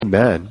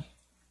Amen.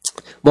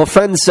 Well,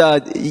 friends,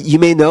 you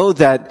may know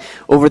that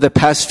over the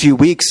past few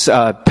weeks,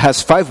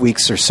 past 5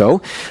 weeks or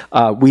so,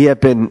 we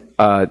have been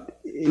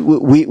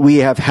we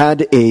have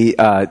had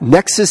a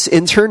Nexus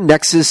intern.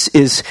 Nexus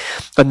is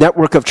a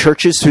network of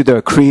churches through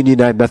the Korean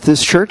United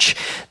Methodist Church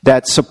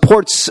that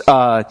supports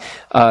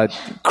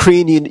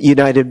Korean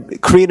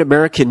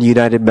American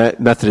United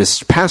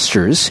Methodist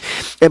pastors.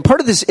 And part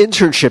of this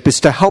internship is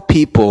to help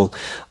people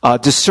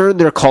discern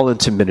their call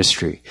into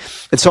ministry.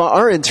 And so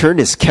our intern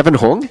is Kevin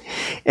Hong,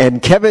 and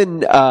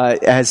Kevin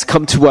has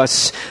come to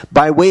us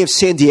by way of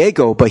San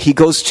Diego, but he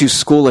goes to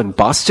school in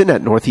Boston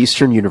at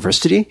Northeastern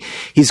University.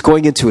 He's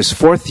going into his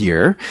 4th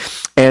year,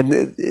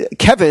 and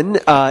Kevin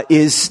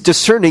is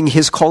discerning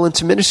his call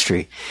into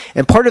ministry.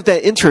 And part of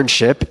that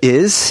internship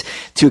is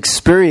to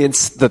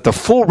experience the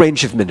full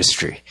range of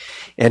ministry.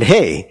 And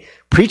hey,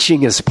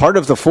 preaching is part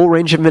of the full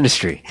range of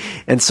ministry.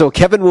 And so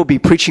Kevin will be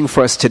preaching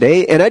for us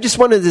today. And I just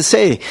wanted to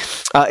say,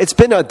 it's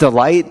been a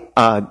delight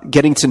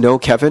getting to know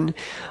Kevin.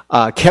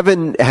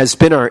 Kevin has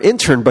been our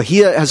intern, but he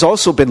has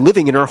also been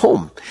living in our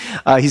home.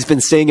 He's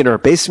been staying in our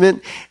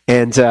basement,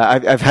 and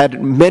I've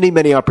had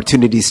many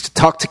opportunities to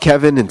talk to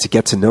Kevin and to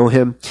get to know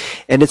him.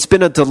 And it's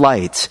been a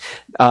delight.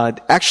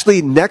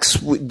 Actually,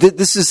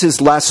 this is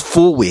his last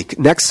full week.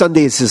 Next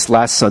Sunday is his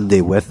last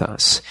Sunday with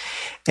us.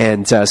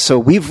 And so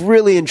we've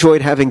really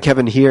enjoyed having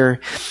Kevin here,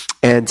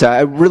 and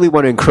I really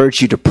want to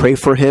encourage you to pray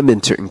for him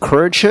and to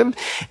encourage him.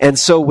 And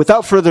so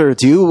without further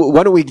ado,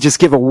 why don't we just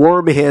give a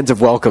warm hand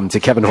of welcome to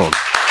Kevin Hong.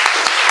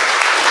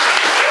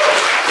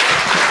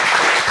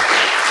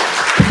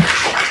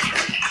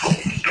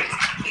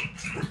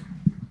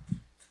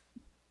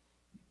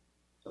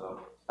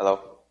 Hello?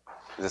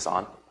 Is this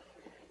on?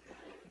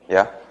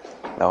 Yeah?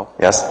 No?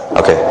 Yes?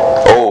 Okay.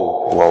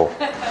 Oh, whoa.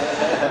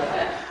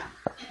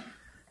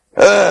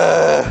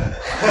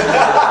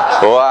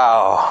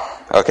 Wow.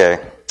 Okay.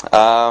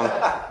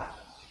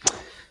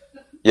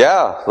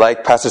 Yeah,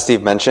 like Pastor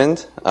Steve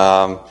mentioned,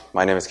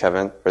 my name is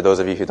Kevin. For those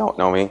of you who don't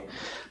know me,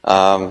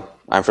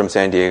 I'm from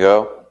San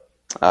Diego.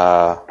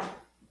 And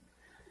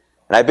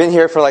I've been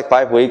here for like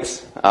 5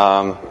 weeks.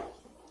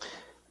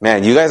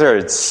 Man, you guys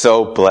are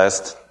so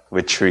blessed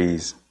with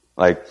trees.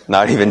 Like,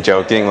 not even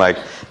joking. Like,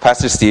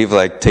 Pastor Steve,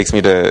 like, takes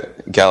me to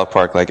Gallup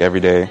Park, like, every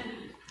day.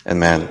 And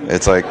man,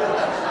 it's like,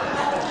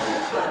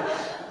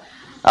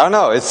 I don't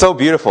know, it's so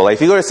beautiful. Like,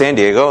 if you go to San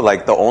Diego,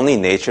 like, the only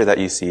nature that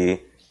you see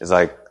is,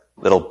 like,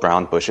 little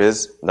brown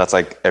bushes. That's,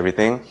 like,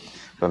 everything.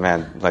 But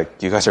man,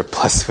 like, you guys are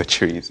blessed with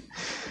trees.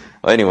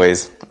 Well,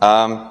 anyways,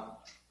 I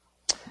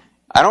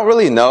don't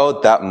really know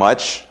that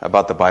much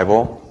about the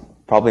Bible.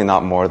 Probably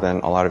not more than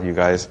a lot of you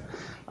guys.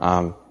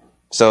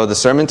 So the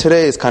sermon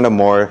today is kind of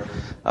more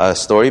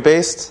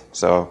story-based.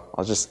 So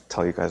I'll just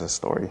tell you guys a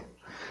story.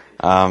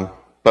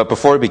 But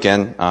before we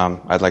begin,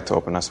 I'd like to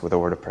open us with a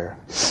word of prayer.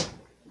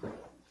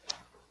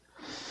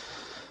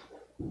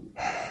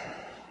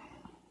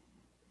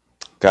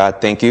 God,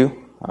 thank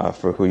you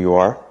for who you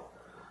are.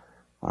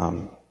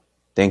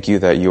 Thank you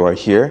that you are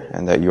here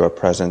and that you are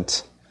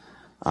present.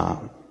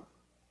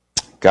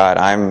 God,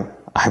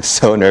 I'm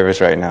so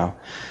nervous right now.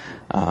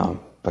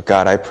 But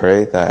God, I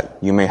pray that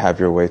you may have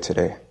your way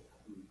today.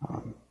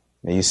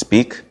 May you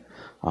speak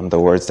the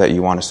words that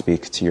you want to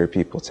speak to your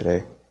people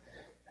today.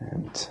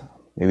 And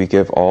may we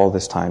give all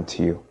this time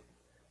to you.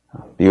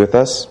 Be with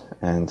us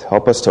and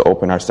help us to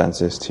open our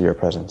senses to your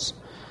presence.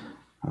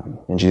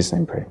 In Jesus'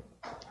 name pray.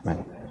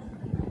 Amen.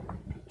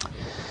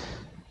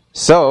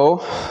 So,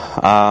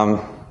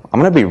 I'm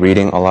going to be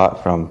reading a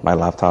lot from my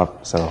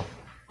laptop, so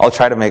I'll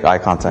try to make eye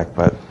contact,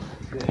 but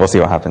we'll see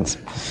what happens.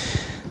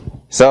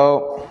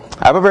 So,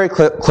 I have a very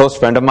close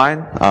friend of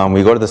mine.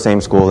 We go to the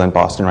same school in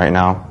Boston right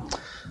now.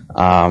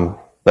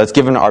 Let's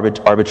give him an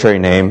arbitrary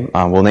name.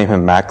 We'll name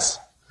him Max.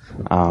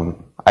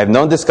 I've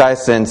known this guy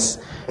since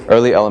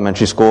early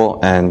elementary school,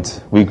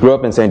 and we grew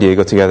up in San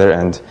Diego together,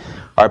 and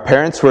our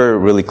parents were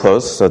really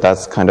close, so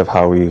that's kind of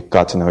how we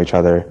got to know each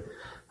other.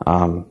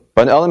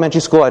 But in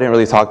elementary school, I didn't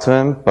really talk to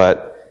him,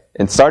 but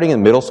starting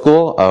in middle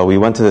school, we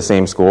went to the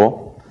same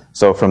school.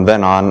 So from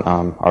then on,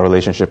 our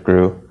relationship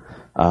grew.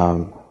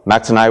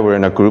 Max and I were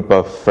in a group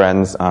of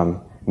friends,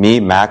 me,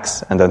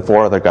 Max, and then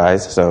 4 other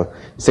guys, so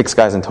 6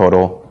 guys in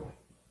total.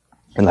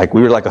 And like,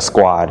 we were like a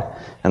squad.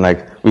 And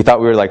like, we thought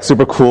we were like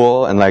super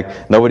cool, and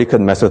like, nobody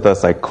could mess with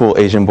us, like cool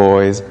Asian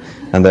boys.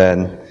 And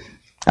then,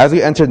 as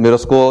we entered middle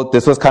school,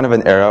 this was kind of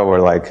an era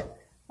where like,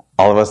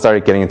 all of us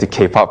started getting into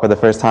K-pop for the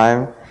first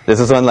time. This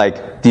is when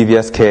like,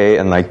 DBSK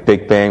and like,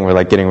 Big Bang were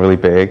like getting really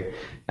big.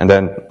 And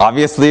then,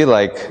 obviously,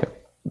 like,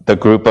 the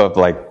group of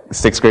like,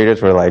 6th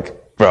graders were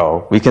like,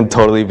 bro, we can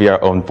totally be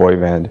our own boy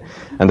band.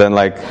 And then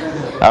like,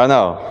 I don't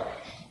know.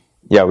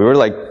 Yeah, we were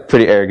like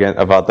pretty arrogant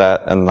about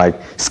that, and like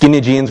skinny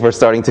jeans were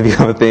starting to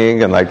become a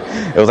thing, and like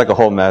it was like a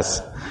whole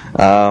mess.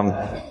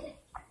 But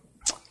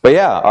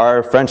yeah,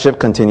 our friendship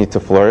continued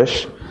to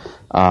flourish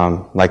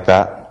like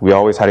that. We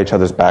always had each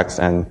other's backs,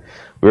 and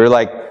we were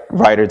like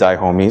ride or die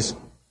homies.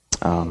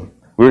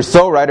 We were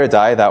so ride or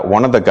die that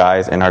one of the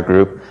guys in our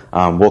group,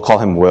 we'll call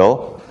him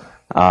Will.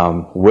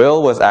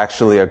 Will was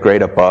actually a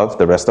grade above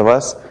the rest of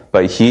us,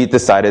 but he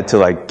decided to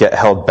like get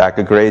held back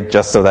a grade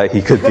just so that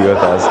he could be with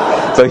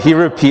us. So he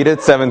repeated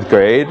 7th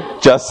grade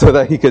just so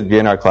that he could be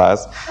in our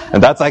class.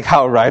 And that's like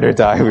how ride or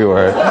die we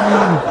were.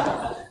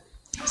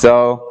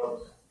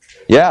 So,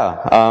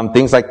 yeah,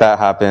 things like that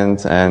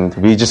happened, and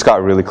we just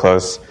got really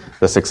close,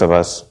 the 6 of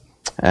us.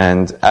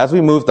 And as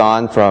we moved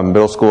on from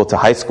middle school to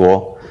high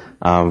school,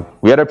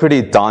 we had a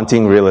pretty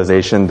daunting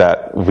realization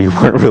that we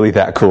weren't really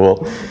that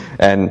cool.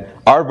 And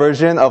our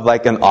version of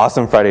like an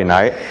awesome Friday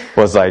night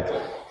was like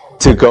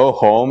to go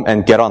home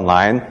and get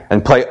online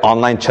and play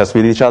online chess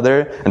with each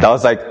other. And that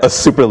was like a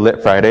super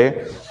lit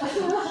Friday.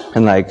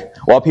 And like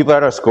while people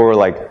at our school were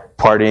like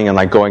partying and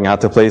like going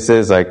out to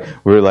places, like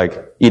we were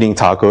like eating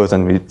tacos,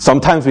 and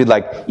sometimes we'd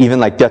like even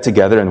like get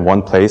together in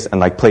one place and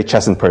like play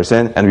chess in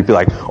person, and we'd be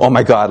like, oh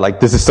my god,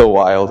 like this is so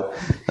wild.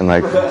 And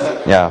like,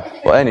 yeah.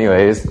 Well,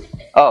 anyways,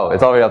 oh,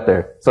 it's all the way up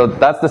there. So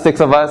that's the 6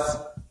 of us.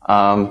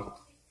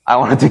 I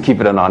wanted to keep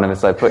it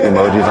anonymous, so I put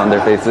emojis on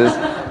their faces.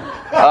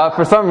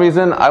 For some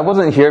reason, I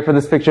wasn't here for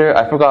this picture.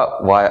 I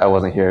forgot why I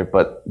wasn't here,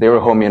 but they were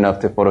homey enough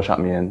to Photoshop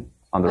me in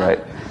on the right.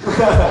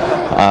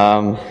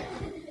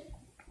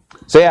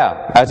 So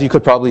yeah, as you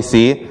could probably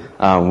see,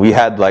 we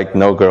had like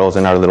no girls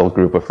in our little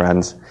group of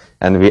friends,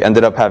 and we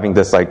ended up having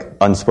this like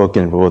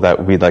unspoken rule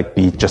that we'd like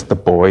be just the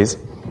boys.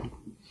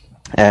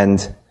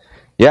 And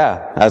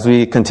yeah, as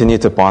we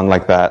continued to bond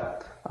like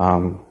that,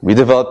 we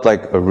developed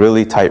like a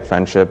really tight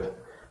friendship.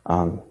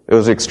 It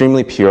was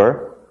extremely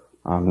pure,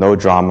 no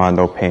drama,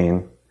 no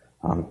pain,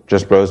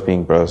 just bros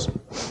being bros.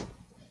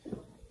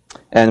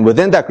 And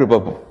within that group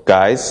of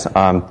guys,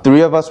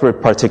 3 of us were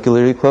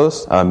particularly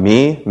close,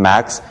 me,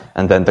 Max,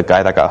 and then the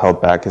guy that got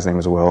held back, his name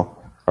is Will,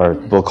 or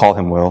we'll call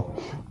him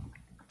Will.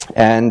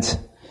 And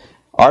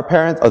our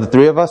parents, of the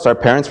 3 of us, our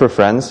parents were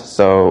friends,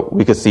 so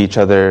we could see each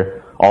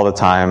other all the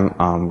time.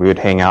 We would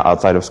hang out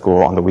outside of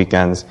school on the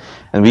weekends,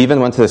 and we even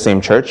went to the same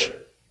church.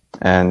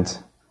 And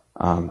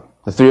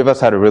the 3 of us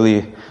had a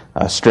really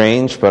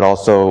strange, but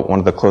also one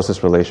of the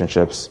closest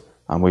relationships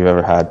we've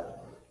ever had.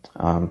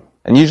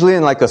 And usually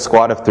in like a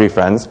squad of 3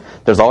 friends,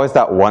 there's always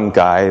that one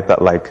guy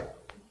that like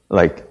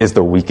is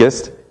the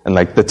weakest, and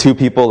like the 2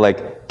 people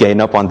like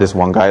gain up on this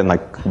one guy and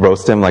like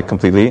roast him like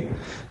completely.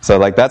 So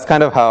like that's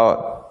kind of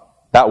how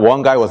that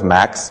one guy was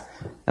Max,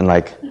 and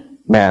like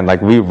man,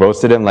 like we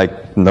roasted him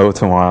like no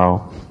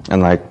tomorrow,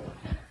 and like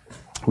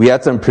we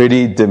had some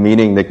pretty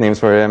demeaning nicknames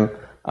for him,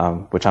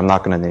 which I'm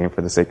not going to name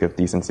for the sake of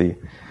decency.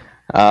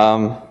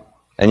 And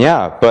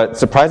yeah, but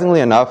surprisingly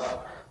enough,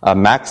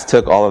 Max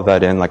took all of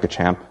that in like a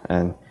champ,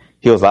 and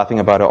he was laughing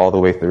about it all the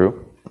way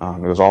through.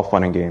 It was all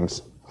fun and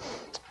games.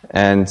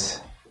 And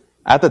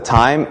at the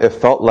time, it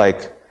felt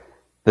like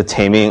the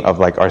taming of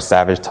like our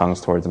savage tongues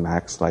towards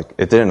Max, like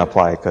it didn't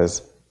apply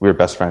because we were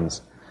best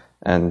friends.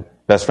 And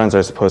best friends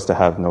are supposed to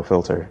have no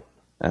filter.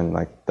 And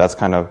like that's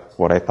kind of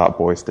what I thought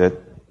boys did.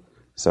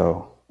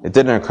 So it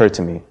didn't occur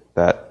to me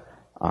that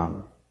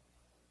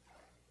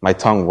my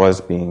tongue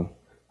was being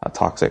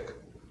toxic.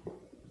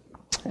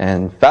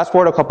 And fast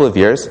forward a couple of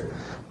years,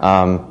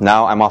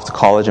 now I'm off to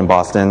college in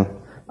Boston,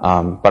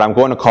 but I'm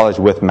going to college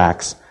with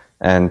Max.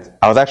 And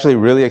I was actually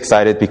really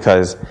excited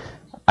because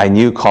I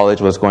knew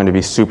college was going to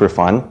be super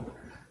fun.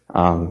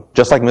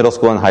 Just like middle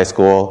school and high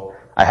school,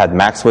 I had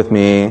Max with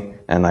me,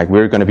 and like we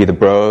were going to be the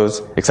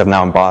bros, except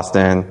now in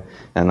Boston,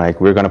 and like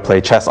we were going to play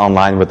chess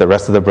online with the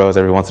rest of the bros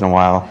every once in a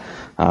while.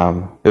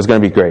 It was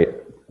going to be great.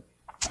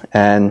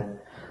 And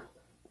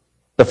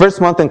the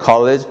first month in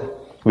college,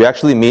 we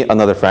actually meet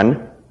another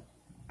friend.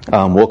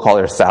 We'll call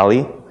her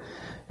Sally.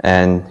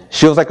 And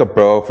she was like a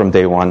bro from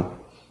day one.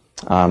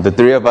 The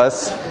 3 of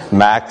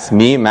us,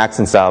 me, Max,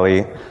 and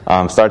Sally,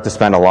 started to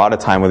spend a lot of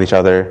time with each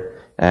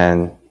other.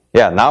 And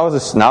yeah, now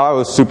I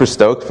was super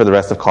stoked for the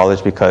rest of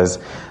college, because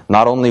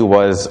not only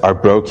was our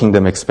bro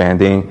kingdom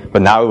expanding,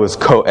 but now it was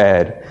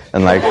co-ed.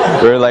 And like,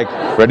 we were like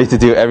ready to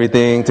do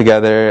everything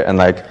together, and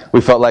like,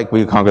 we felt like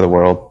we could conquer the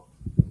world.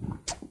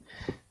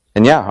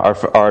 And yeah,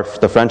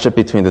 the friendship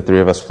between the 3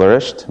 of us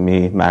flourished,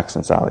 me, Max,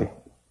 and Sally.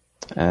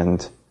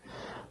 And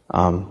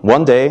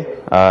one day,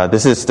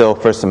 this is still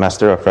first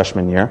semester of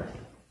freshman year,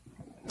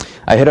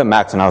 I hit up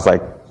Max and I was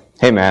like,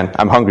 hey man,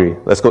 I'm hungry,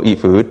 let's go eat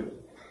food.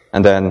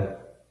 And then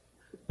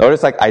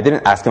notice like I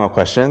didn't ask him a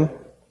question,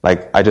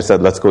 like I just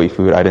said let's go eat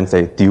food. I didn't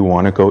say do you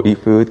want to go eat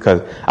food,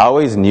 because I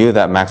always knew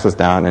that Max was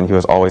down, and he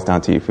was always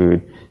down to eat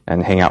food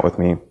and hang out with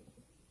me.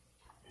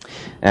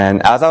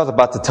 And as I was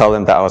about to tell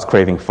him that I was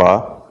craving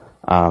pho,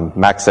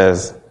 Max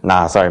says,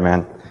 nah, sorry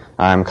man,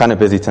 I'm kind of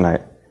busy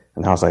tonight.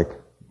 And I was like,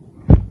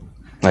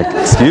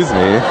 excuse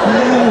me?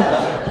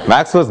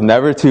 Max was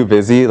never too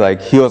busy.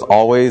 Like, he was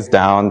always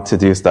down to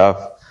do stuff.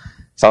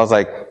 So I was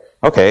like,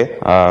 okay,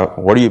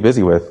 what are you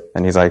busy with?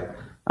 And he's like,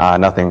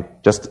 nothing,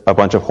 just a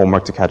bunch of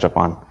homework to catch up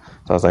on.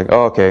 So I was like,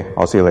 oh, okay,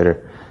 I'll see you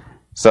later.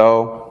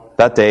 So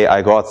that day,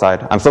 I go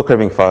outside. I'm still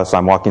craving pho, so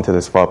I'm walking to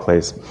this pho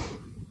place.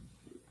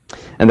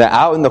 And then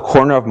out in the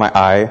corner of my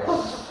eye,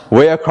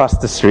 way across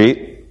the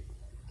street,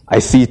 I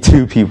see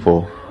 2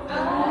 people.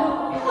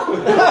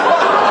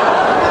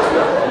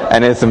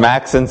 And it's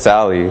Max and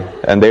Sally,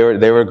 and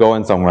they were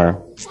going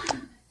somewhere.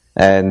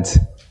 And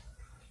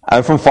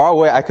And from far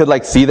away, I could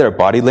like see their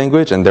body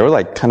language, and they were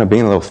like kind of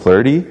being a little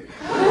flirty.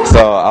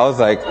 So I was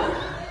like,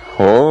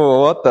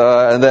 oh, what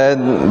the? And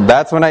then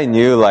that's when I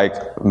knew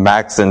like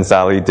Max and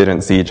Sally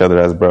didn't see each other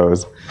as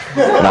bros.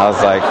 And I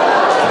was like,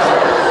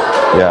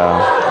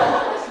 yeah.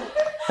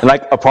 And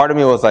like a part of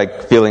me was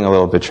like feeling a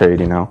little betrayed,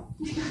 you know?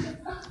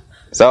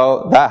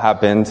 So that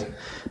happened.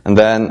 And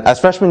then as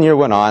freshman year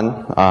went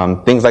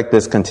on, things like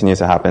this continued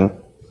to happen.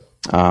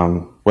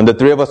 When the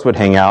three of us would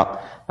hang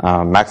out,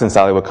 Max and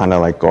Sally would kind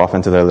of like go off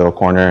into their little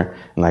corner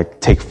and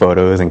like take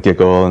photos and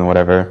giggle and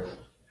whatever.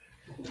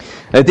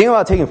 And the thing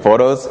about taking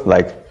photos,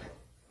 like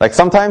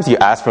sometimes you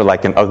ask for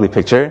like an ugly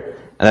picture,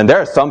 and then there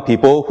are some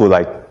people who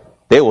like,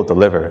 they will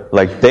deliver.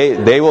 Like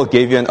they will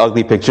give you an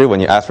ugly picture when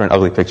you ask for an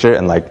ugly picture,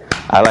 and like,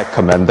 I like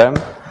commend them.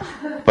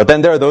 But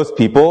then there are those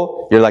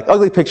people, you're like,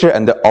 ugly picture,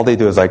 and all they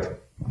do is like,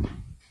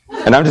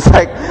 and I'm just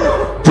like,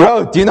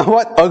 bro, do you know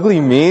what ugly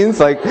means?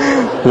 Like,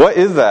 what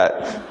is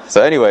that?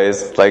 So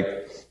anyways, like,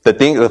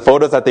 the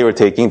photos that they were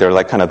taking, they were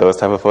like kind of those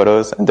type of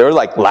photos, and they were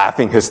like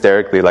laughing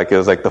hysterically, like it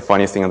was like the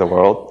funniest thing in the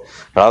world.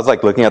 But I was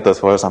like looking at those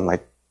photos, I'm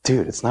like,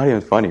 dude, it's not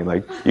even funny.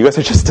 Like, you guys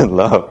are just in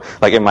love,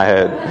 like in my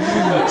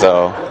head.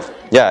 So,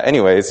 yeah,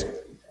 anyways.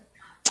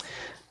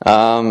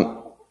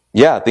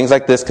 Yeah, things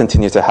like this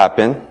continue to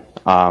happen.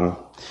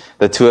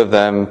 The two of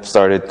them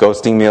started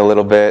ghosting me a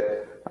little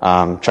bit,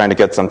 trying to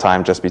get some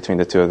time just between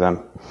the two of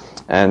them.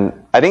 And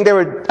I think they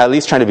were at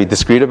least trying to be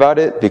discreet about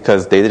it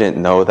because they didn't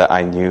know that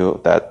I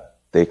knew that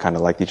they kind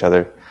of liked each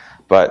other.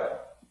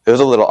 But it was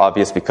a little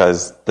obvious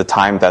because the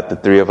time that the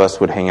three of us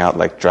would hang out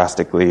like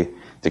drastically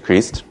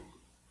decreased.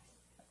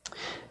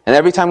 And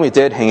every time we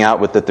did hang out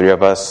with the three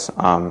of us,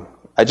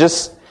 I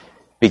just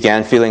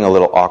began feeling a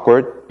little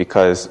awkward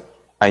because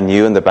I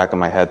knew in the back of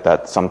my head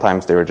that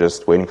sometimes they were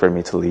just waiting for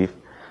me to leave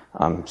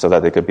so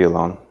that they could be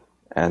alone.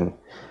 And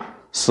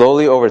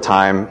slowly over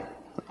time,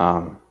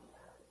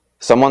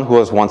 someone who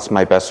was once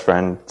my best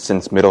friend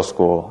since middle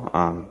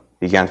school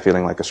began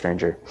feeling like a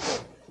stranger.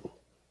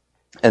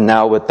 And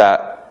now with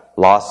that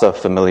loss of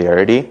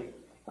familiarity,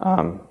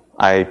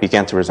 I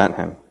began to resent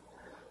him.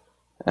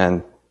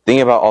 And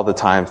thinking about all the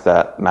times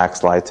that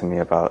Max lied to me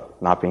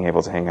about not being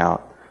able to hang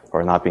out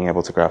or not being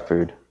able to grab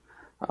food,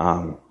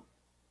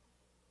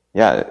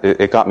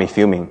 it got me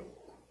fuming.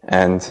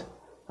 And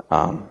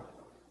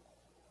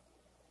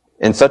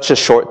in such a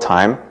short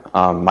time,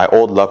 my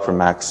old love for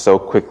Max so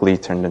quickly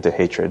turned into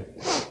hatred.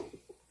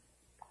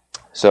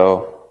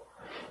 So,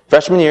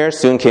 freshman year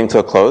soon came to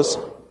a close.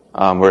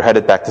 We're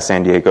headed back to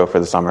San Diego for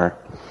the summer.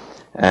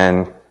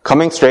 And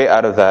coming straight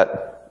out of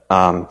that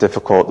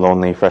difficult,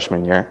 lonely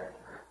freshman year,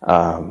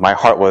 my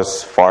heart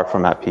was far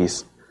from at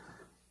peace.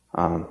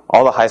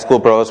 All the high school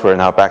bros were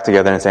now back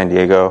together in San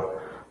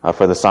Diego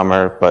for the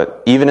summer,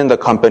 but even in the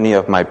company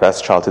of my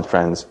best childhood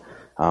friends,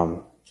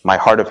 my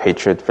heart of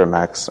hatred for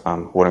Max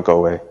wouldn't go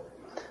away.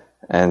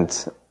 And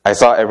I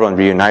saw everyone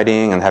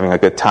reuniting and having a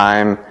good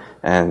time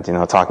and,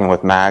 talking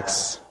with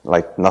Max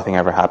like nothing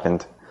ever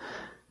happened.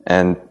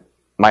 And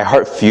my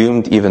heart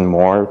fumed even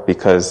more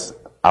because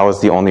I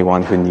was the only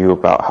one who knew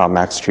about how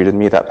Max treated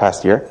me that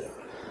past year.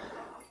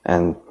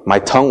 And my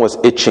tongue was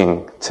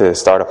itching to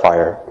start a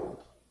fire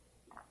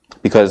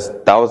because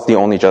that was the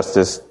only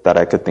justice that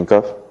I could think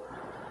of.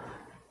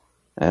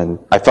 And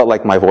I felt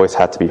like my voice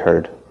had to be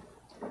heard.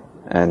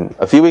 And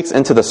a few weeks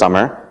into the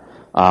summer,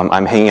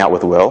 I'm hanging out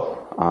with Will,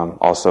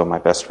 also my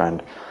best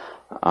friend.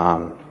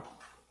 And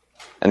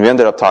we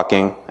ended up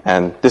talking,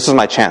 and this was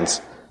my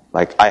chance.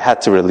 Like, I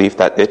had to relieve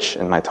that itch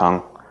in my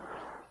tongue.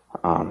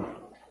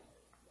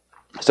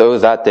 So it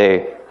was that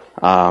day.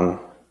 Now,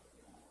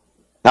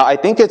 I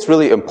think it's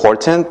really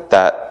important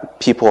that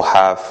people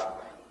have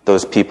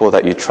those people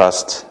that you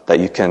trust, that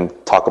you can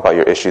talk about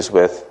your issues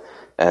with,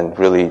 and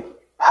really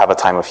have a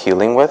time of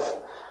healing with.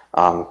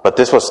 But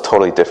this was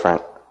totally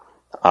different.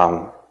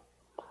 The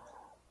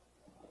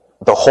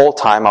whole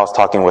time I was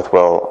talking with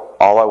Will,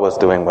 all I was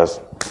doing was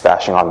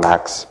bashing on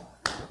Max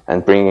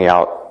and bringing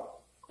out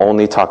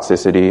only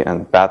toxicity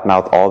and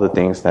badmouth all the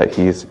things that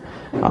he's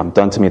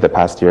done to me the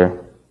past year.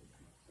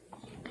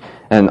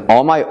 And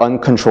all my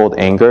uncontrolled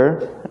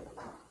anger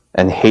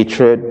and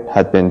hatred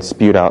had been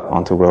spewed out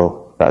onto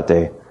Will that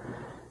day.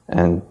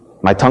 And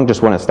my tongue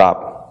just wouldn't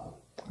stop.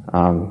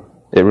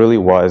 It really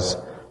was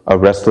a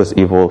restless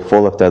evil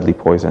full of deadly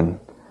poison.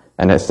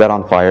 And it set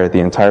on fire the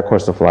entire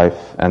course of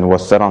life and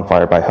was set on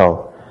fire by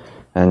hell.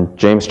 And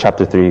James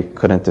chapter 3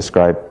 couldn't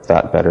describe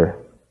that better.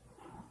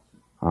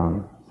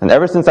 And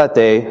ever since that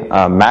day,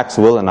 Max,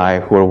 Will, and I,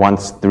 who were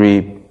once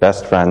three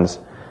best friends,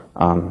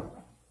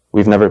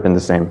 we've never been the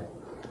same.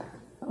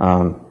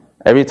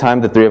 Every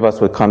time the three of us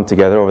would come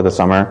together over the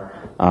summer,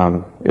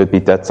 it would be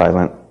dead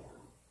silent.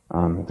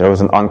 There was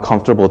an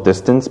uncomfortable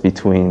distance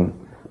between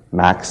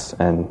Max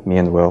and me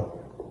and Will.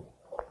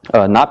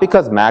 Not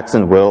because Max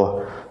and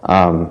Will,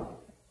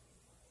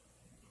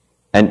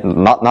 and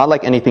not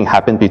like anything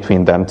happened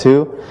between them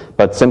two,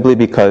 but simply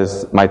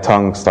because my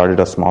tongue started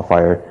a small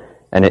fire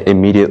and it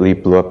immediately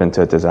blew up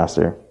into a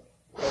disaster.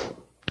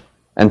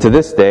 And to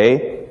this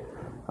day,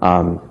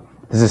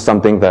 this is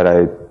something that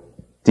I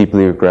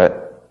deeply regret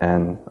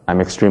and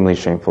I'm extremely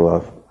shameful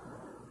of.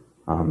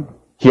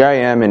 Here I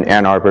am in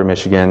Ann Arbor,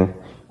 Michigan,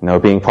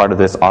 being part of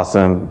this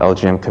awesome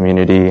LGM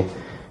community,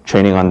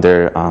 training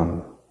under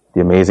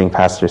the amazing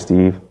Pastor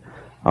Steve.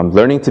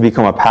 Learning to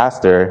become a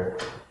pastor,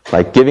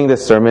 like giving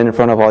this sermon in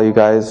front of all you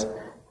guys,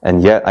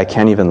 and yet I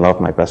can't even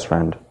love my best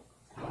friend.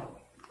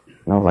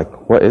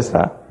 What is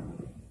that?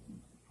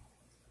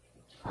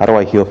 How do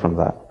I heal from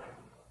that?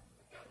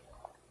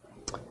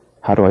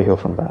 How do I heal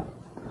from that?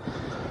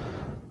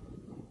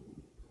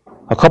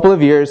 A couple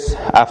of years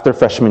after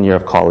freshman year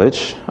of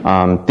college,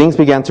 things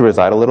began to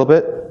reside a little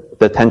bit.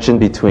 The tension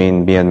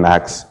between me and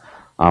Max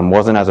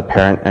wasn't as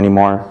apparent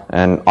anymore.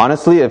 And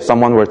honestly, if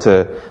someone were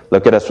to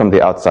look at us from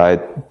the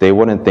outside, they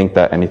wouldn't think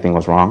that anything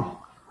was wrong.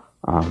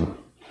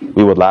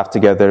 We would laugh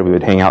together, we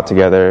would hang out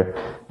together,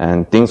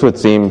 and things would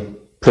seem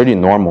pretty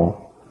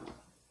normal.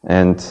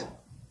 And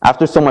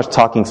after so much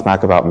talking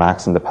smack about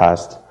Max in the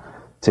past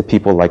to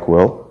people like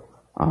Will,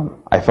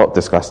 I felt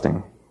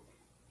disgusting.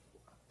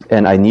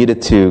 And I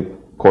needed to,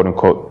 quote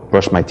unquote,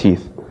 brush my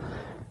teeth.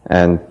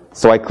 And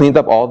so I cleaned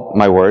up all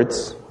my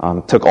words,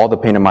 took all the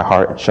pain in my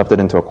heart, shoved it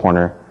into a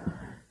corner,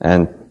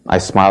 and I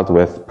smiled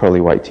with pearly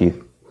white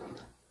teeth.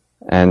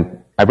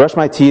 And I brushed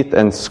my teeth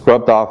and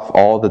scrubbed off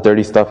all the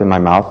dirty stuff in my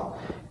mouth,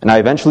 and I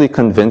eventually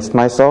convinced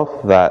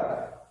myself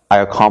that I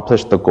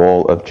accomplished the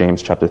goal of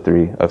James chapter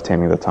 3 of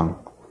taming the tongue.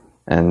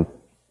 And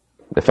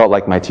it felt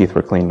like my teeth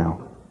were clean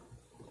now.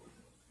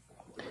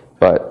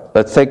 But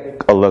let's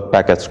take a look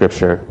back at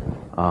Scripture.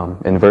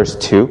 In verse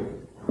 2,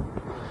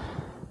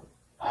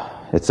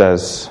 it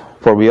says,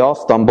 "For we all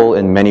stumble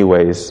in many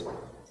ways,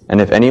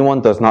 and if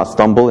anyone does not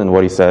stumble in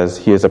what he says,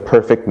 he is a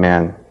perfect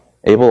man,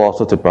 able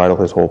also to bridle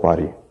his whole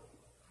body."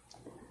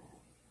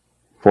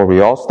 For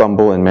we all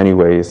stumble in many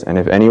ways, and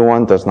if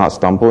anyone does not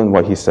stumble in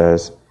what he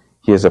says,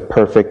 he is a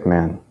perfect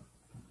man.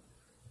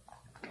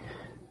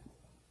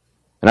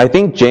 And I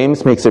think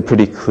James makes it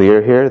pretty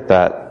clear here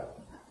that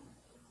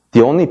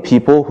the only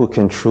people who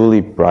can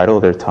truly bridle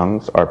their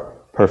tongues are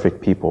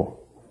perfect people.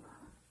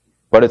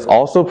 But it's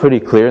also pretty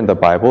clear in the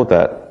Bible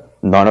that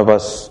none of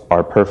us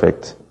are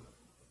perfect.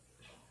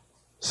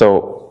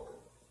 So,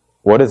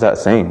 what is that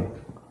saying?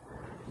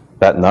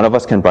 That none of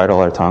us can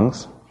bridle our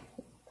tongues?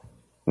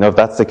 If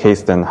that's the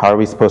case, then how are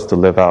we supposed to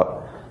live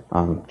out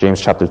James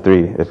chapter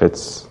 3 if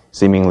it's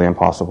seemingly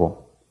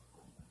impossible?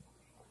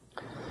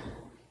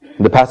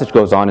 The passage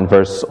goes on in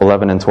verse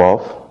 11 and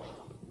 12.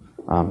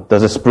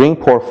 "Does a spring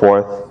pour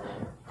forth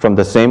from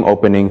the same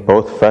opening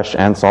both fresh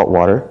and salt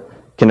water?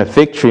 Can a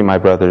fig tree, my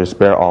brothers,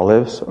 bear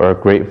olives, or a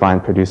grapevine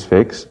produce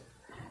figs?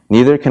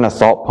 Neither can a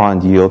salt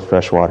pond yield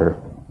fresh water."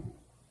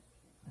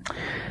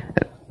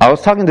 I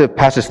was talking to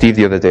Pastor Steve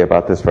the other day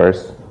about this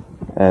verse,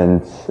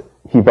 and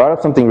he brought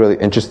up something really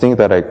interesting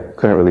that I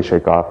couldn't really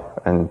shake off.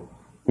 And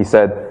he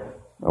said,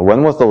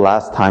 when was the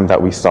last time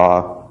that we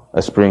saw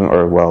a spring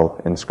or a well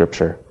in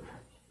Scripture?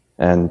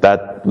 And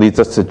that leads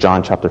us to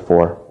John chapter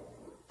 4.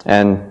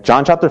 And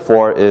John chapter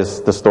 4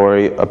 is the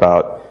story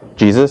about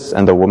Jesus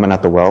and the woman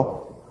at the well.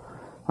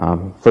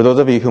 For those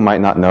of you who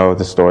might not know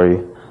the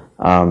story,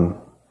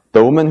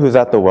 the woman who's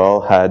at the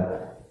well had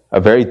a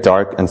very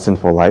dark and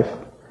sinful life,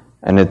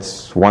 and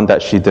it's one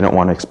that she didn't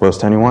want to expose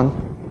to anyone.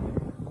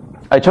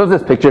 I chose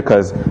this picture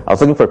because I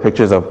was looking for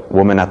pictures of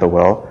women at the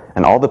well,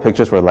 and all the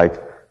pictures were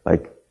like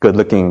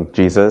good-looking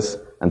Jesus,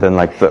 and then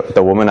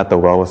the woman at the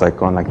well was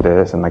going like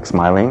this and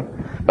smiling.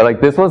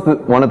 But this was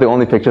one of the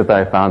only pictures that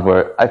I found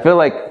where I feel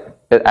like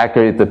it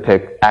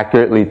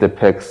accurately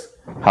depicts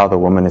how the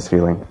woman is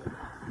feeling.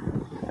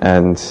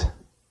 And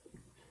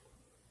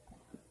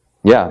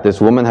yeah, this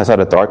woman has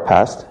had a dark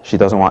past. She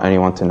doesn't want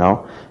anyone to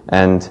know.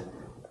 And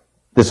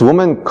this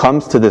woman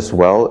comes to this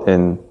well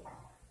in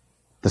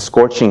the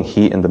scorching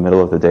heat in the middle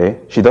of the day.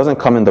 She doesn't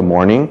come in the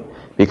morning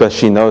because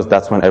she knows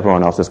that's when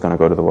everyone else is going to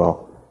go to the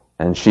well.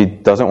 And she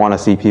doesn't want to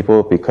see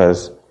people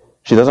because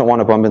she doesn't want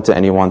to bump into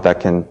anyone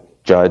that can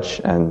judge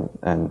and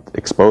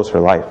expose her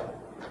life.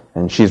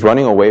 And she's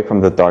running away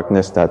from the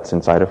darkness that's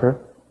inside of her.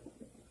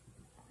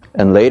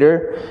 And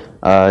later,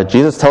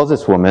 Jesus tells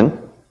this woman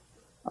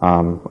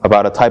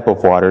about a type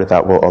of water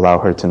that will allow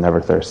her to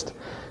never thirst.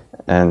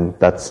 And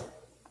that's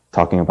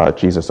talking about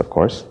Jesus, of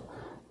course.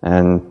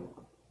 And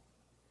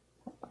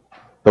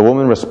the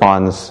woman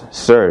responds,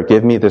 "Sir,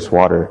 give me this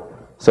water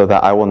so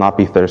that I will not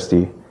be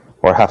thirsty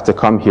or have to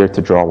come here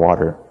to draw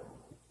water."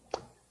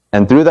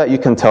 And through that, you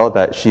can tell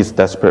that she's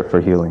desperate for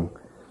healing,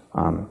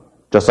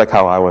 just like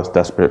how I was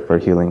desperate for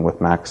healing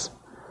with Max.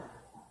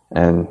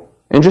 And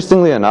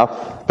interestingly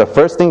enough, the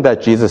first thing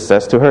that Jesus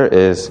says to her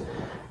is,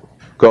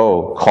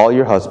 "Go, call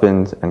your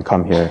husband and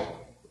come here."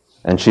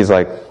 And she's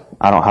like,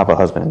 "I don't have a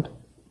husband."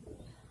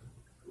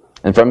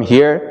 And from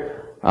here,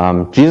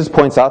 Jesus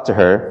points out to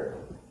her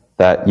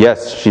that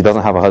yes, she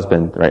doesn't have a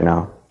husband right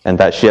now, and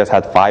that she has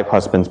had 5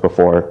 husbands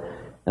before,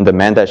 and the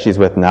man that she's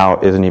with now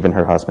isn't even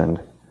her husband.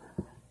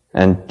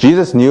 And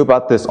Jesus knew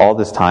about this all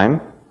this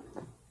time,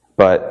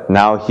 but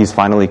now he's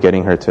finally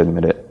getting her to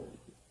admit it.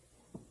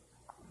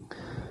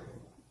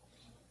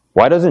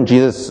 Why doesn't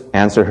Jesus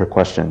answer her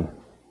question,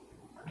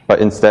 but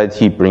instead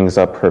he brings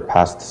up her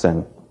past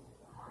sin?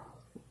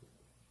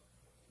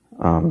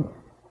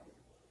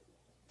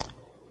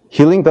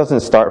 Healing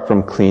doesn't start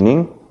from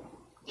cleaning.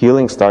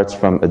 Healing starts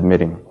from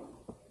admitting.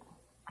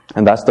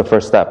 And that's the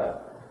first step.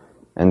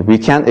 And we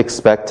can't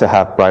expect to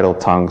have bridled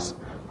tongues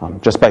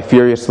just by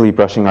furiously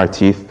brushing our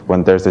teeth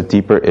when there's a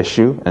deeper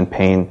issue and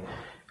pain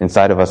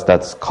inside of us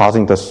that's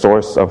causing the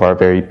source of our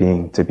very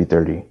being to be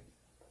dirty.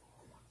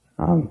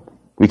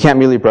 We can't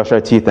merely brush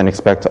our teeth and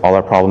expect all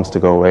our problems to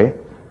go away.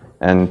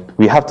 And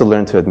we have to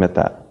learn to admit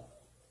that.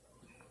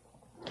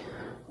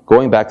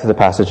 Going back to the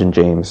passage in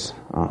James,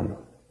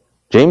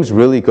 James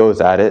really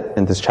goes at it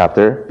in this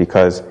chapter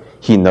because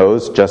he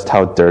knows just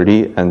how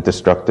dirty and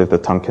destructive the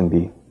tongue can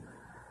be.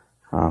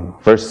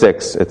 Verse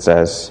 6, it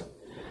says,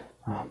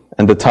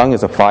 "And the tongue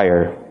is a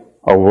fire,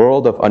 a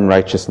world of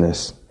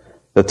unrighteousness.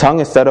 The tongue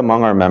is set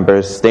among our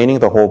members, staining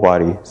the whole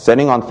body,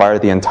 setting on fire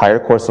the entire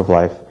course of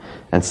life,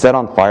 and set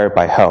on fire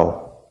by hell.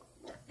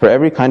 For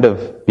every kind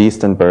of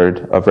beast and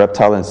bird, of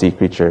reptile and sea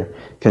creature,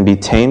 can be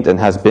tamed and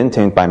has been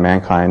tamed by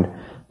mankind,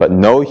 but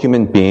no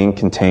human being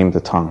can tame the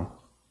tongue.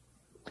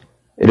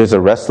 It is a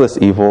restless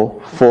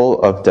evil,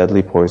 full of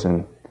deadly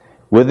poison.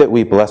 With it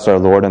we bless our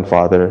Lord and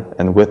Father,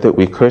 and with it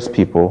we curse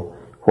people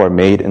who are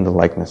made in the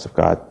likeness of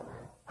God.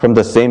 From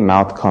the same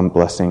mouth come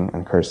blessing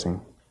and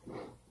cursing."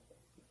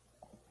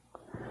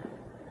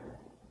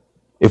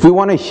 If we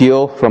want to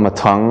heal from a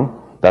tongue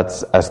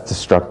that's as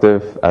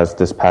destructive as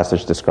this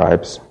passage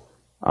describes,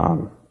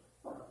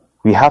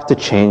 we have to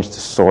change the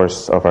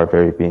source of our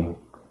very being.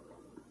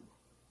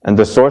 And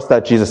the source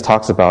that Jesus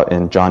talks about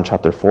in John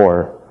chapter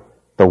 4,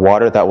 the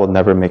water that will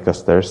never make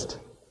us thirst.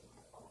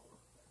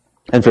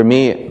 And for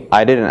me,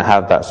 I didn't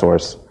have that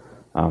source.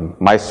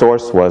 My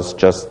source was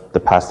just the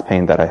past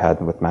pain that I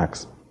had with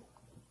Max.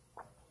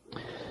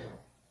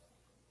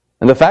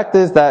 And the fact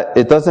is that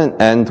it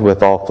doesn't end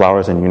with all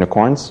flowers and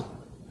unicorns.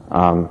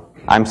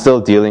 I'm still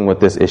dealing with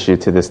this issue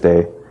to this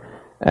day.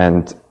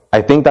 And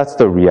I think that's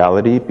the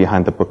reality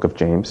behind the book of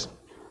James.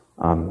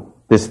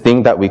 This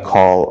thing that we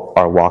call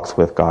our walks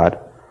with God,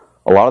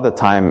 a lot of the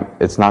time,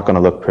 it's not going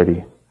to look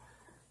pretty.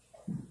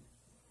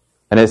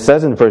 And it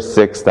says in verse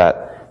 6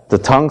 that the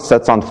tongue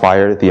sets on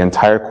fire the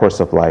entire course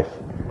of life.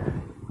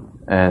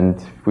 And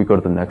if we go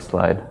to the next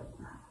slide.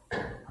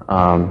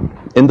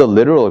 In the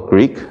literal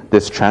Greek,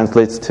 this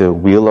translates to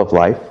wheel of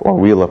life or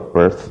wheel of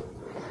birth.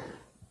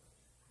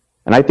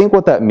 And I think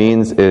what that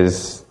means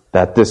is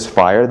that this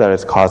fire that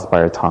is caused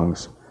by our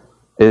tongues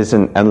is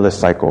an endless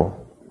cycle.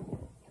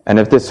 And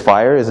if this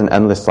fire is an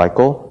endless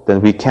cycle,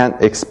 then we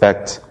can't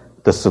expect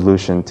the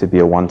solution to be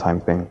a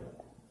one-time thing.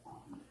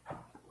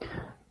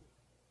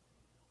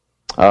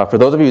 For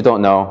those of you who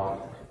don't know,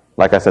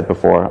 like I said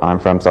before, I'm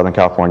from Southern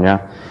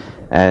California,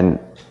 and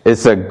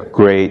it's a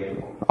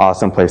great,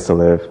 awesome place to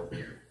live.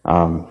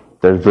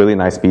 There's really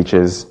nice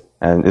beaches,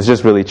 and it's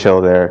just really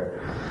chill there.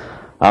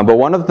 But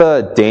one of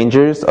the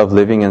dangers of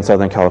living in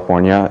Southern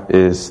California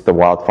is the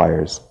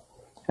wildfires.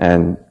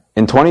 And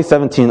in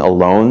 2017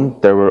 alone,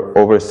 there were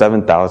over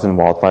 7,000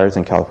 wildfires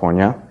in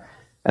California.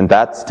 And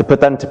that's, to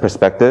put that into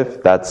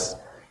perspective, that's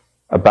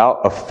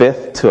about a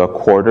fifth to a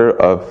quarter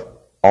of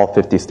all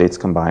 50 states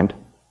combined.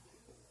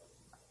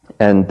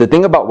 And the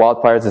thing about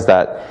wildfires is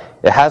that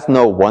it has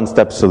no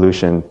one-step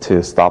solution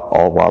to stop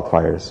all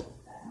wildfires.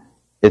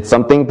 It's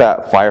something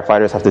that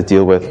firefighters have to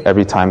deal with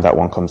every time that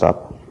one comes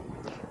up.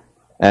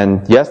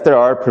 And yes, there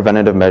are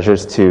preventative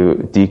measures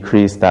to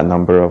decrease that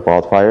number of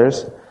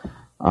wildfires,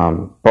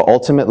 but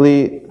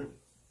ultimately,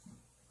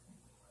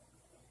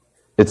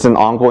 it's an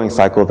ongoing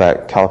cycle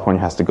that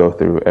California has to go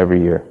through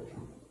every year.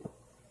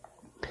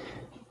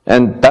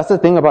 And that's the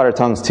thing about our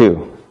tongues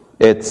too.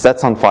 It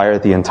sets on fire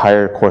the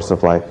entire course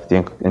of life,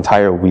 the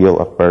entire wheel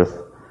of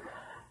birth.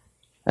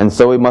 And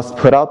so we must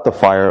put out the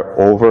fire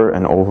over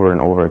and over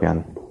and over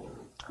again.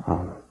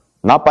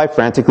 Not by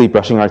frantically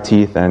brushing our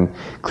teeth and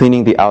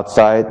cleaning the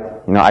outside.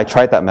 I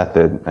tried that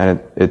method and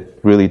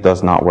it really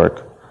does not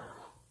work.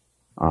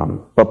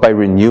 But by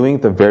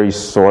renewing the very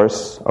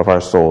source of our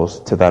souls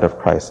to that of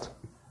Christ.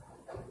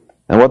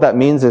 And what that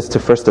means is to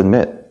first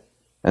admit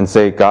and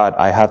say, God,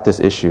 I have this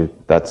issue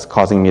that's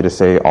causing me to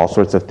say all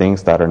sorts of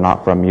things that are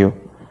not from you,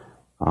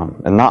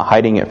 and not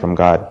hiding it from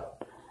God.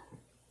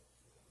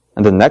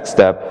 And the next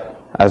step,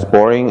 as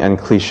boring and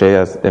cliche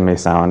as it may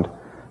sound,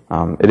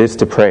 it is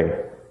to pray.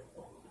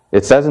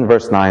 It says in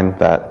verse 9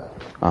 that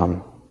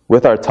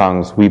with our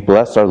tongues we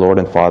bless our Lord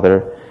and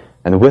Father,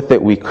 and with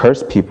it we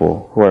curse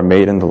people who are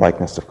made in the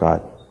likeness of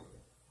God.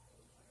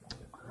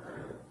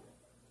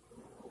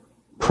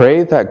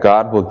 Pray that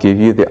God will give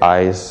you the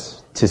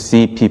eyes to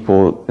see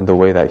people in the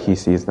way that He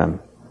sees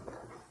them.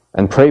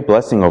 And pray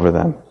blessing over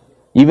them.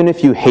 Even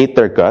if you hate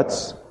their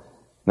guts,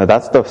 now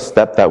that's the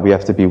step that we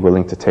have to be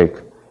willing to take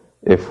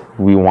if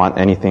we want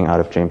anything out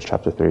of James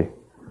chapter 3.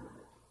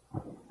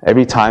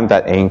 Every time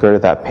that anger,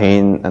 that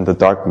pain, and the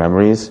dark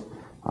memories,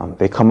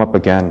 they come up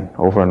again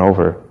over and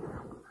over.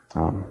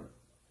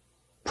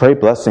 Pray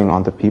blessing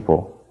on the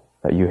people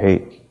that you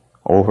hate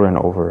over and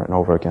over and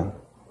over again.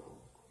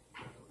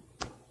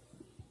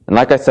 And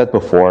like I said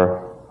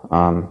before,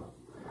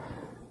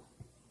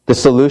 the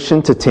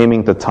solution to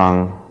taming the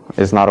tongue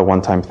is not a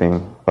one-time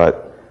thing,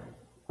 but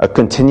a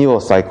continual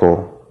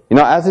cycle.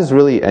 As is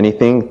really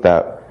anything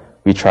that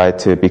we try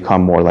to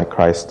become more like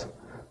Christ.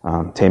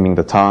 Taming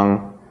the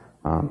tongue,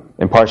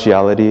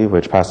 impartiality,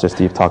 which Pastor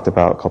Steve talked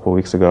about a couple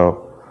weeks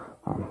ago,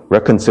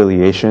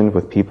 reconciliation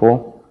with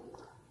people.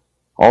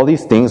 All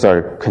these things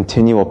are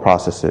continual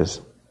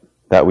processes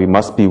that we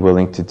must be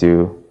willing to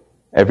do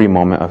every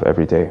moment of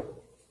every day.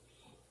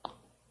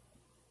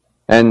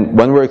 And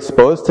when we're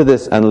exposed to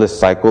this endless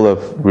cycle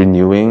of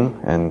renewing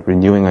and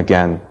renewing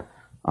again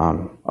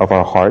of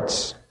our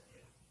hearts,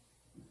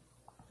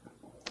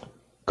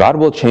 God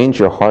will change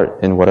your heart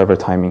in whatever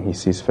timing He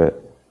sees fit.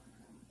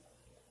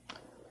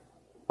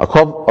 A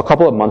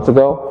couple of months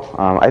ago,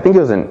 I think it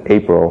was in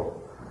April,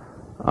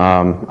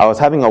 I was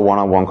having a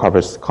one-on-one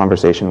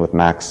conversation with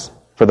Max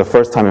for the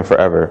first time in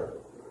forever.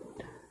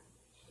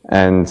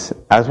 And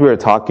as we were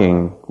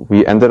talking,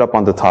 we ended up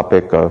on the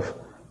topic of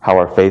how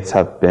our faiths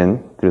have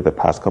been through the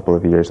past couple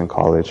of years in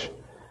college.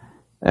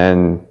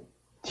 And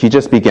he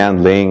just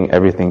began laying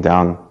everything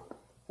down.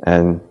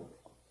 And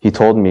he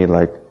told me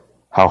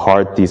how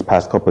hard these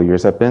past couple of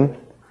years have been,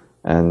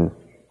 and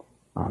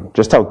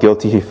just how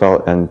guilty he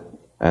felt, and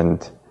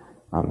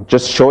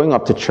just showing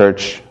up to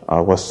church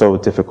was so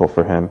difficult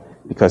for him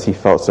because he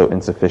felt so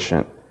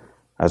insufficient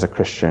as a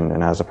Christian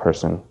and as a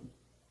person.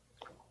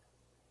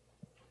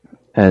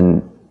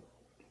 And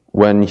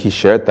when he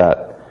shared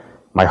that,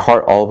 my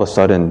heart all of a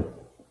sudden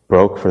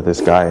broke for this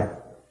guy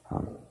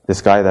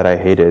that I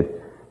hated.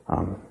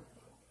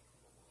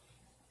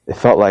 It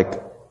felt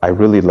like I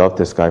really loved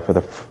this guy for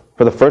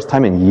the first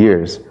time in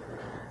years.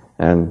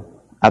 And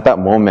at that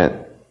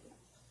moment,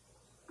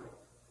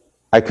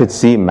 I could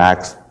see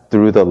Max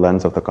through the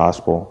lens of the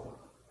gospel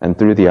and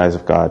through the eyes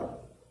of God.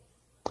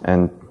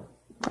 And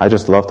I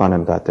just loved on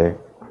him that day.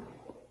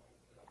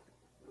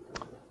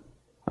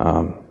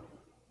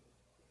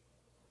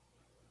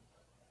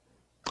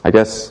 I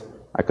guess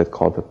I could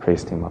call the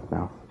praise team up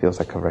now. Feels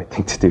like a right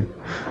thing to do.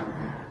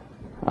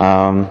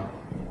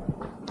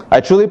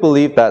 I truly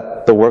believe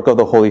that the work of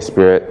the Holy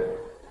Spirit,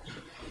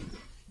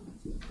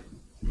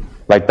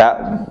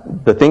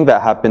 the thing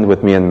that happened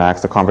with me and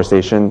Max, the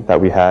conversation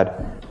that we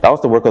had, that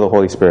was the work of the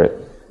Holy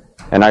Spirit.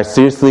 And I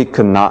seriously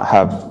could not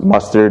have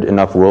mustered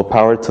enough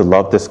willpower to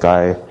love this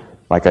guy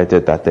like I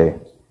did that day.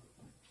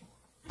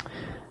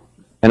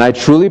 And I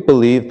truly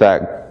believe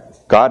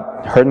that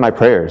God heard my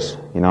prayers,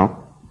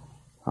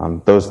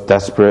 those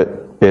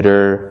desperate,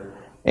 bitter,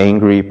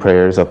 angry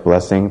prayers of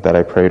blessing that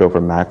I prayed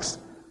over Max,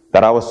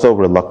 that I was so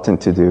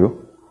reluctant to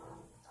do.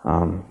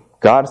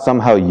 God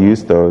somehow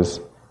used those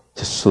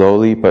to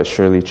slowly but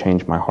surely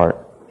change my heart.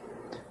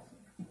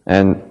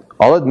 And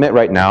I'll admit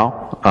right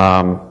now,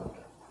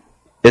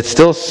 it's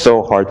still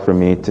so hard for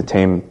me to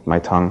tame my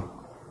tongue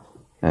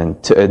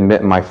and to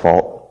admit my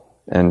fault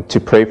and to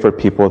pray for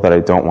people that I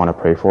don't want to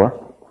pray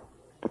for.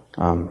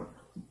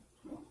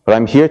 But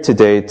I'm here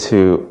today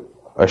to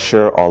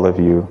assure all of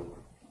you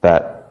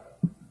that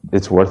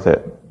it's worth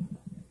it.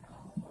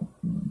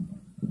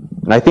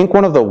 And I think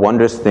one of the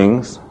wondrous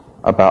things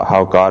about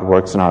how God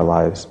works in our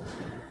lives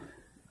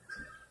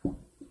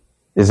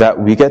is that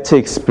we get to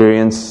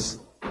experience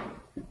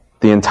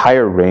the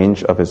entire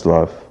range of His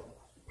love.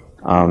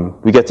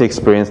 We get to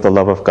experience the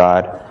love of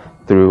God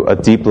through a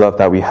deep love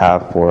that we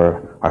have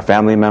for our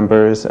family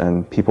members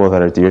and people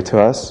that are dear to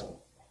us.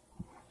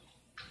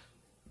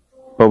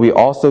 But we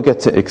also get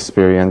to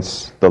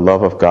experience the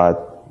love of God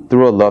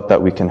through a love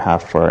that we can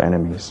have for our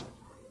enemies.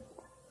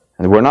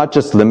 And we're not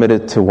just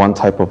limited to one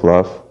type of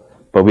love,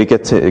 but we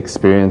get to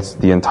experience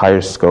the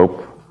entire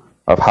scope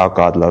of how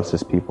God loves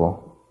His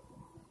people.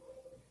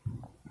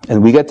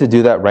 And we get to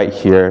do that right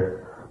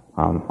here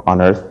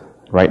on earth,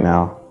 right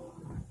now.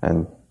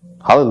 And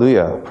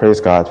hallelujah, praise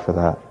God for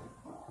that.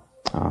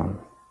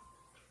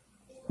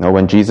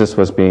 When Jesus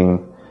was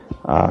being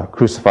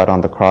crucified on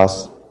the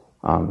cross,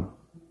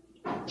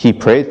 He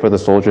prayed for the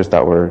soldiers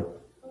that were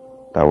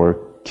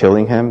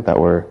killing Him, that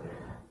were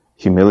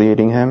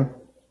humiliating Him.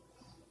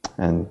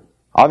 And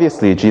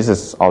obviously,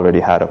 Jesus already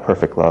had a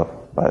perfect love,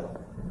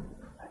 but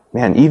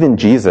man, even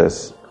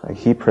Jesus,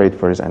 He prayed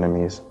for His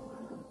enemies.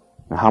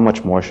 Now, how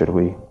much more should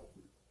we?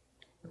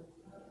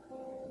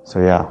 So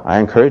yeah, I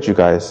encourage you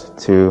guys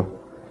to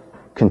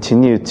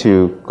continue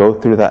to go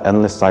through that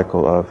endless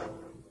cycle of,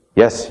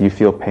 yes, you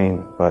feel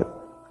pain, but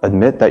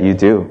admit that you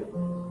do,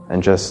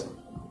 and just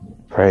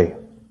pray.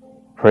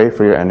 Pray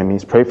for your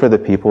enemies. Pray for the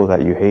people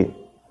that you hate.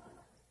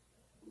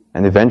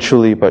 And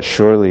eventually, but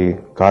surely,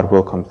 God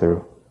will come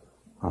through.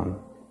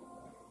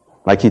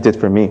 Like He did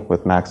for me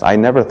with Max. I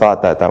never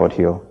thought that would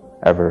heal,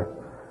 ever.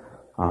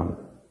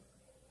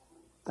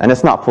 And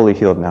it's not fully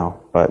healed now,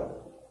 but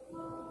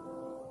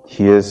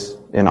He is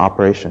in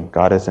operation.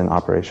 God is in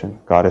operation.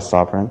 God is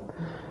sovereign.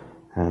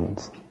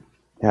 And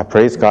yeah,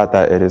 praise God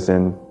that it is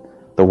in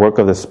the work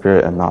of the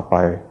Spirit and not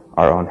by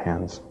our own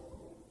hands.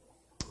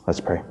 Let's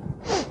pray.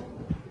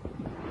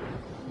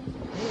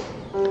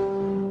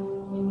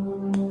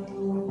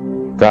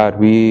 God,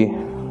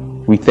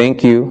 we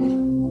thank You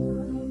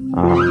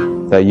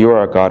that You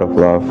are a God of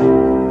love.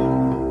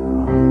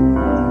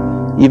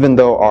 Even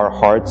though our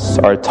hearts,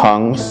 our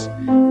tongues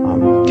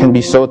can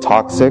be so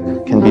toxic,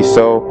 can be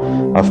so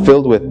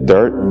filled with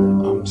dirt,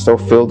 so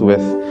filled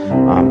with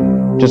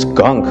just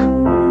gunk.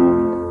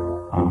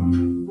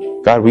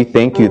 God, we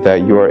thank you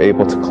that you are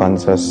able to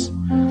cleanse us.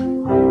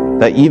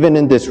 That even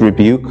in this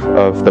rebuke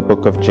of the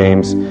book of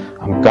James,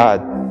 God,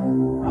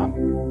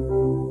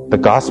 the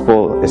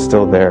gospel is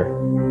still there.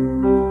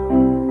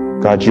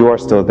 God, you are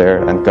still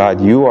there, and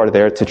God, you are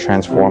there to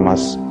transform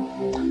us.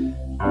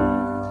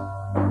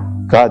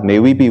 God, may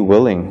we be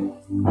willing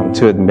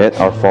to admit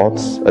our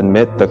faults,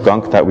 admit the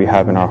gunk that we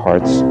have in our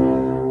hearts,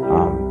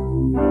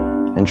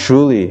 and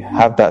truly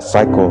have that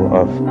cycle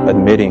of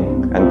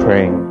admitting and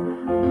praying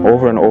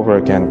over and over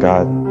again,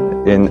 God,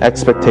 in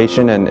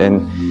expectation and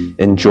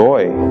in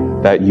joy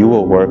that you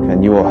will work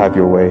and you will have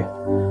your way.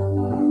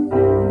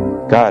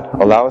 God,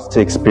 allow us to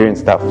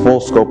experience that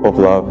full scope of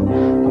love,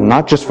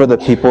 not just for the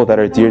people that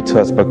are dear to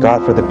us, but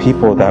God, for the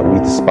people that we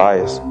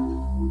despise.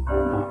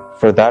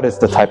 For that is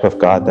the type of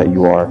God that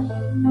you are.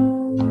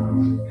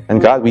 And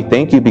God, we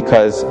thank you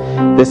because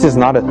this is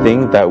not a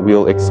thing that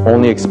we'll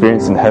only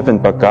experience in heaven,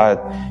 but God,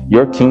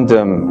 your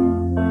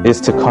kingdom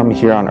is to come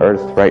here on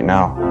earth right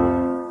now.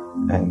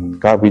 And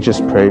God, we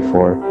just pray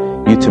for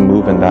you to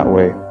move in that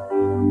way.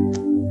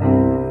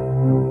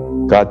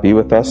 God, be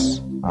with us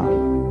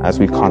as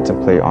we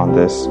contemplate on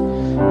this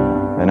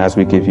and as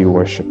we give you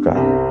worship,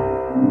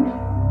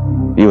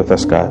 God. Be with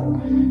us, God.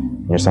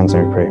 In your son's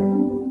name we pray.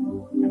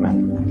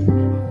 Amen.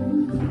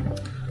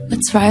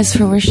 Let's rise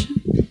for worship.